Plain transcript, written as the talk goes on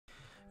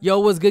Yo,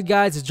 what's good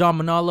guys? It's Use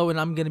Manalo and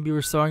I'm going to be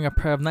restoring a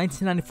pair of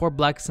 1994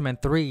 black cement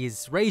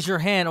 3s. Raise your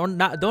hand, or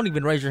not, don't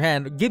even raise your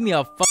hand. Give me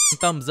a fucking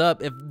thumbs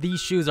up if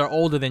these shoes are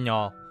older than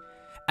y'all.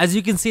 As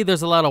you can see,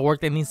 there's a lot of work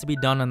that needs to be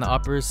done on the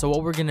uppers. So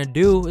what we're going to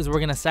do is we're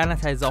going to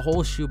sanitize the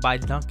whole shoe by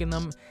dunking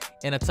them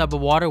in a tub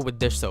of water with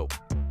dish soap.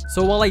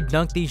 So while I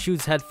dunk these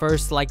shoes head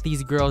first, like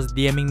these girls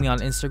DMing me on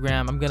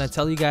Instagram, I'm going to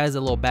tell you guys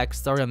a little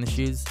backstory on the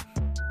shoes.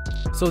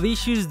 So these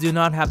shoes do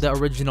not have the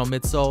original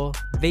midsole.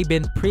 They've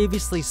been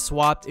previously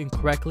swapped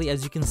incorrectly.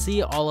 As you can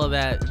see, all of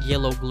that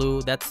yellow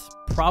glue, that's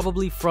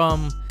probably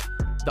from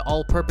the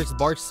all-purpose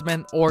barge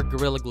cement or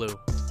Gorilla Glue.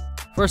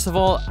 First of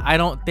all, I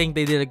don't think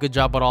they did a good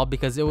job at all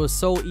because it was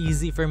so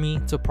easy for me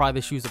to pry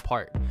the shoes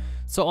apart.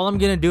 So all I'm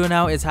gonna do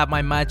now is have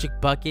my magic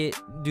bucket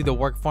do the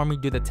work for me,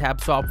 do the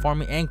tab swap for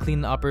me, and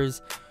clean the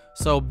uppers.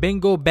 So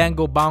bingo,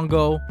 bango,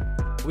 bongo,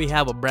 we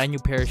have a brand new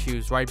pair of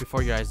shoes right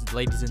before you guys,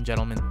 ladies and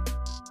gentlemen.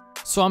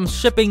 So I'm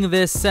shipping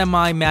this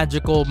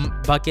semi-magical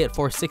bucket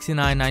for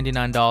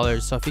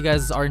 $69.99. So if you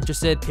guys are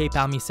interested,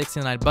 PayPal me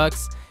 69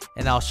 bucks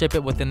and I'll ship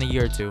it within a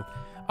year or two.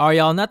 Alright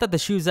y'all, now that the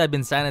shoes have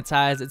been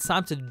sanitized, it's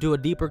time to do a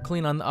deeper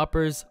clean on the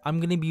uppers. I'm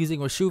going to be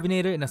using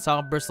Rejuvenator and a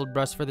soft bristled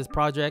brush for this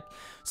project.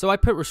 So I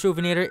put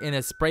Rejuvenator in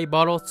a spray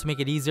bottle to make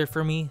it easier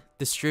for me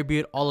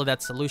distribute all of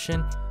that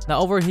solution.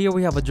 Now over here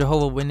we have a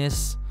Jehovah's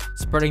Witness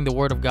spreading the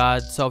word of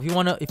God. So if you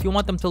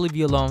want them to leave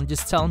you alone,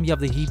 just tell them you have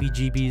the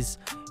heebie-jeebies,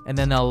 and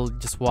then I'll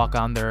just walk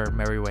on their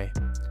merry way.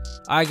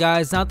 Alright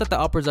guys, now that the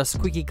uppers are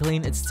squeaky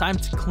clean, it's time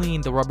to clean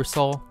the rubber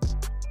sole.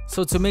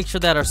 So to make sure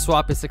that our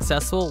swap is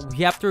successful, we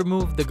have to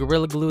remove the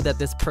Gorilla Glue that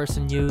this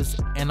person used,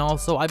 and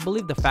also I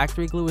believe the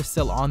factory glue is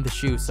still on the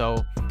shoe,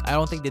 so I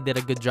don't think they did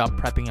a good job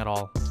prepping at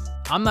all.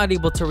 I'm not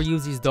able to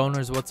reuse these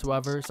donors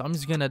whatsoever, so I'm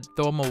just gonna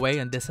throw them away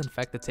and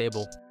disinfect the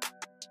table.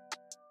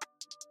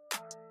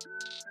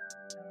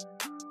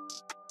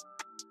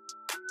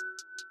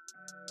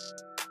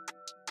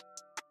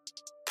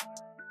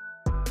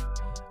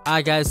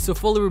 Alright guys, to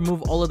fully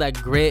remove all of that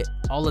grit,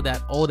 all of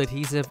that old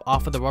adhesive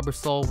off of the rubber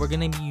sole, we're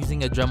going to be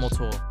using a Dremel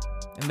tool.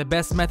 And the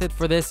best method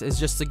for this is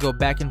just to go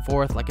back and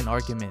forth like an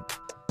argument.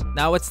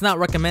 Now it's not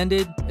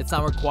recommended, it's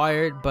not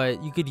required,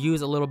 but you could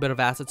use a little bit of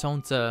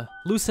acetone to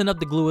loosen up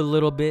the glue a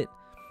little bit,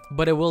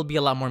 but it will be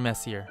a lot more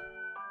messier.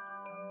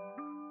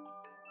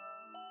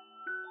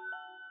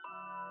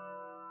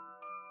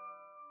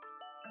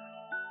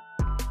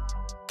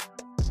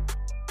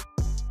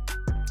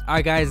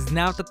 Alright guys,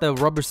 now that the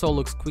rubber sole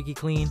looks squeaky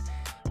clean,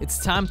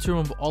 it's time to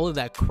remove all of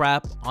that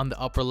crap on the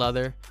upper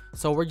leather.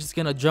 So we're just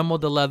gonna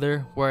Dremel the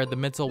leather where the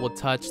midsole will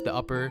touch the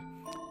upper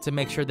to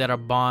make sure that our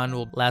bond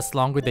will last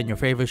longer than your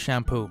favorite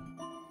shampoo.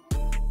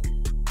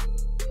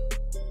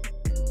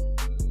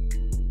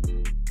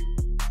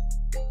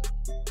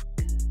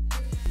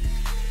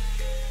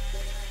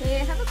 Hey,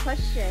 I have a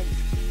question.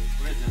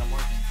 Where is it? I'm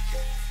working.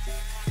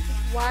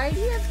 Why do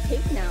you have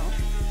tape now?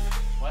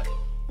 What?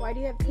 Why do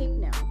you have tape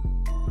now?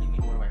 What do you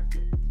mean, what do I have to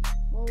do?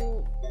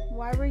 Well,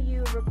 why were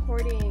you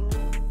recording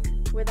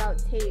without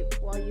tape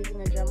while using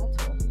a Dremel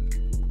tool?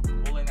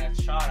 Well, in that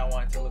shot, I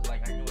wanted to look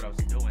like I knew what I was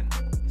doing.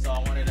 So I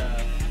wanted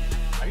to...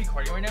 Are you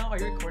recording right now? Are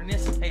you recording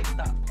this? Hey,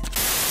 stop.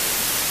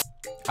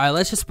 Alright,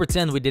 let's just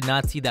pretend we did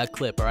not see that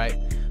clip, alright?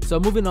 So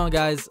moving on,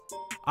 guys.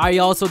 Alright,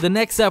 y'all, so the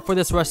next step for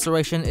this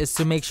restoration is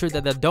to make sure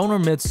that the donor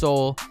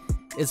midsole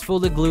is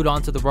fully glued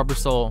onto the rubber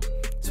sole.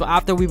 So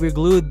after we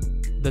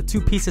re-glued the two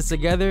pieces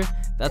together,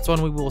 that's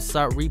when we will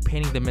start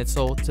repainting the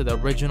midsole to the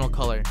original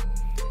color.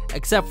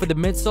 Except for the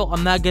midsole,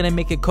 I'm not going to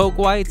make it coke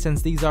white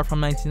since these are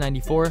from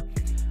 1994.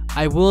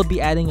 I will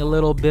be adding a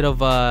little bit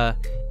of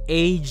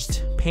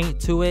aged paint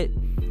to it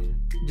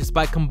just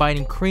by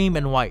combining cream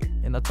and white,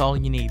 and that's all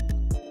you need.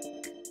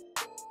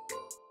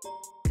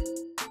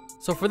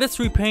 So for this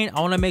repaint,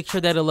 I want to make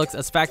sure that it looks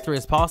as factory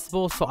as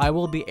possible, so I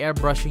will be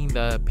airbrushing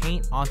the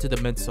paint onto the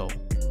midsole.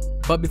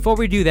 But before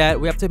we do that,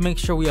 we have to make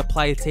sure we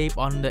apply tape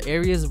on the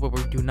areas where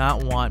we do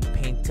not want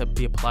paint to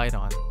be applied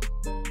on.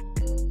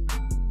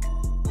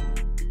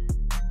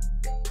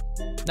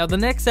 Now the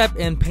next step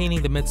in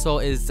painting the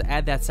midsole is to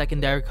add that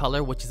secondary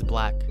color, which is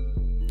black.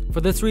 For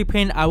this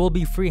repaint, I will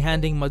be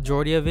freehanding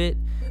majority of it.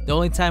 The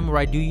only time where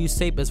I do use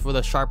tape is for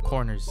the sharp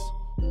corners.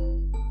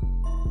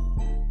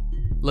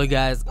 Look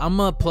guys, I'm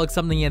gonna plug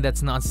something in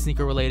that's not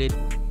sneaker related.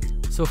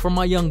 So for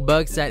my young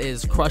bucks that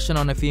is crushing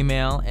on a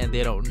female and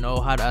they don't know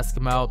how to ask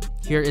them out,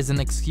 here is an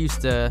excuse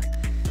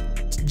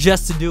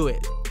just to do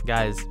it,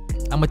 guys.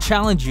 I'm gonna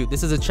challenge you.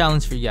 This is a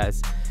challenge for you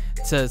guys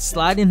to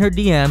slide in her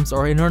DMs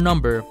or in her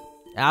number,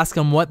 ask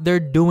them what they're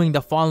doing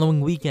the following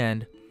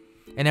weekend,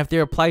 and if they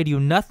reply to you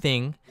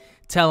nothing,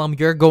 tell them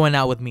you're going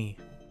out with me.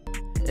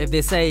 If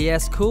they say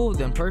yes, cool,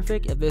 then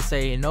perfect. If they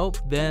say nope,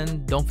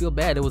 then don't feel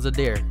bad, it was a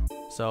dare.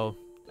 So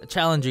I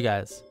challenge you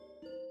guys.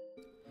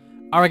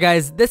 Alright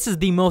guys, this is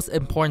the most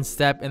important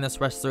step in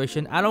this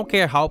restoration. I don't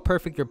care how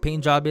perfect your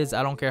paint job is.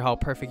 I don't care how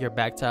perfect your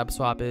back tab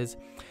swap is.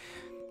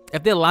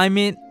 If the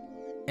alignment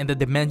and the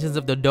dimensions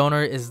of the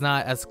donor is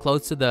not as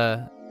close to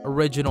the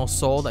original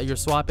sole that you're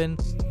swapping,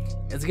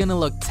 it's gonna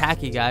look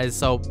tacky, guys.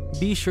 So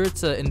be sure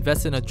to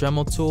invest in a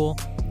Dremel tool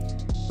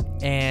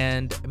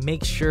and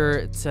make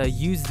sure to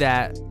use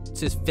that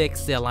to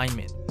fix the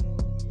alignment.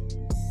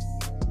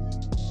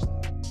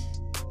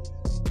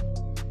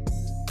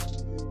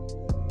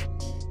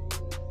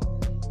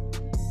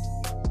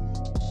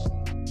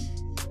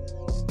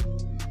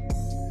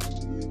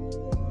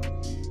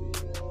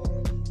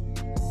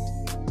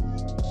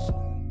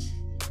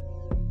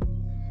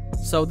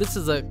 So this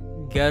is a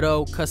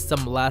ghetto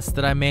custom last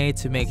that I made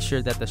to make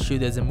sure that the shoe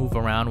doesn't move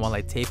around while I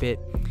tape it.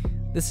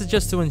 This is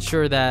just to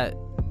ensure that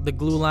the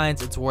glue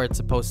lines, it's where it's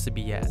supposed to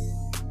be at.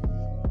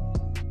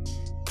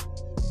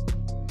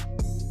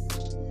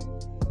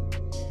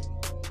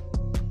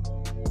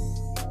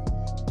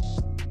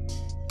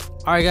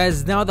 Alright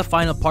guys, now the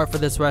final part for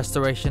this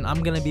restoration.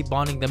 I'm going to be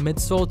bonding the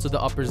midsole to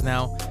the uppers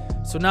now.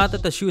 So now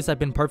that the shoes have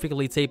been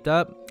perfectly taped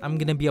up, I'm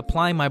going to be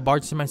applying my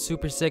Barge Cement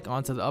Super Stick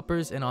onto the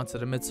uppers and onto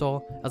the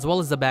midsole, as well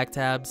as the back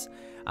tabs.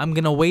 I'm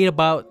going to wait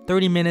about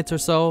 30 minutes or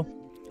so,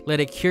 let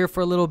it cure for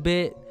a little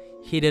bit,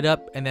 heat it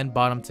up, and then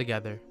bond them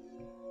together.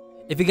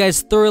 If you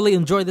guys thoroughly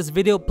enjoyed this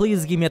video,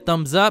 please give me a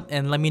thumbs up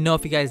and let me know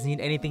if you guys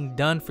need anything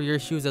done for your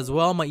shoes as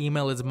well. My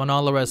email is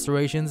Manalo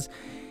Restorations,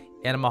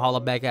 and I'm going to holla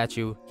back at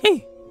you.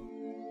 Hey!